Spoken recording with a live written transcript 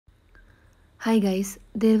Hi guys,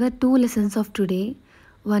 there were two lessons of today.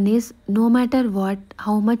 One is no matter what,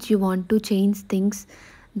 how much you want to change things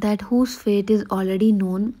that whose fate is already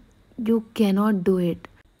known, you cannot do it.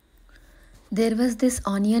 There was this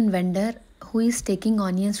onion vendor who is taking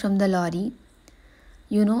onions from the lorry.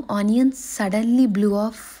 Onions suddenly blew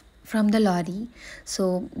off from the lorry,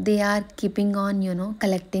 so they are keeping on,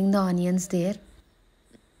 collecting the onions there.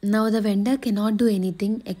 Now the vendor cannot do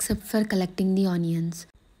anything except for collecting the onions.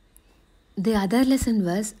 The other lesson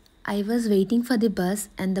was I was waiting for the bus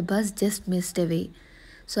and the bus just missed away.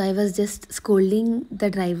 So I was just scolding the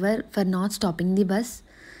driver for not stopping the bus.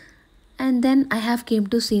 And then I have came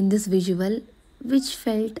to see this visual which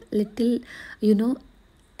felt little, you know,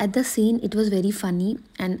 at the scene it was very funny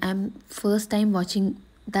and I'm first time watching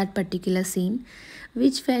that particular scene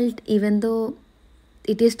which felt even though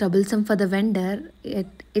it is troublesome for the vendor,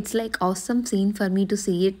 it's like awesome scene for me to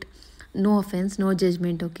see it. No offense, no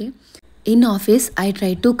judgment, okay? In office, I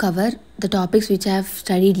try to cover the topics which I have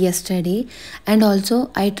studied yesterday, and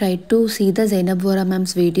also I try to see the Zainab Vora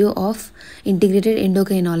ma'am's video of integrated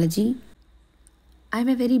endocrinology. I'm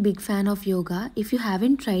a very big fan of yoga. If you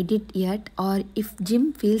haven't tried it yet, or if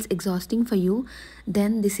gym feels exhausting for you,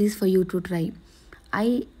 then this is for you to try.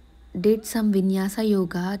 I did some vinyasa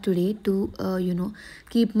yoga today to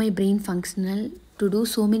keep my brain functional, to do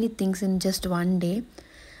so many things in just one day.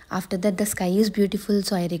 After that, the sky is beautiful,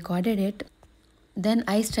 so I recorded it. Then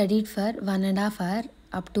I studied for 1.5 hours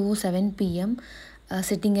up to 7 p.m.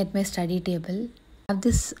 Sitting at my study table. I have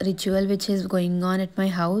this ritual which is going on at my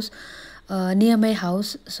house, near my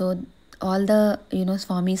house. So all the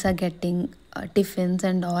swamis are getting tiffins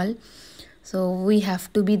and all. So we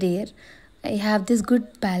have to be there. I have this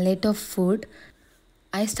good palette of food.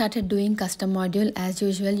 I started doing custom module as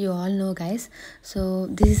usual, you all know guys. So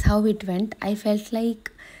this is how it went. I felt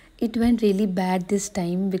like it went really bad this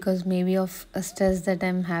time because maybe of a stress that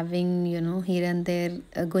I'm having, here and there,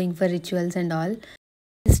 going for rituals and all.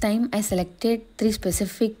 This time I selected three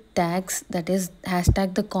specific tags, that is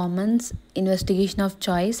hashtag the commons, investigation of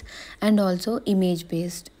choice, and also image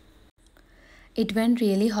based. It went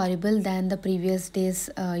really horrible than the previous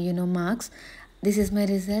days marks. This is my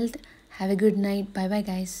result. Have a good night. Bye bye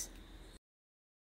guys.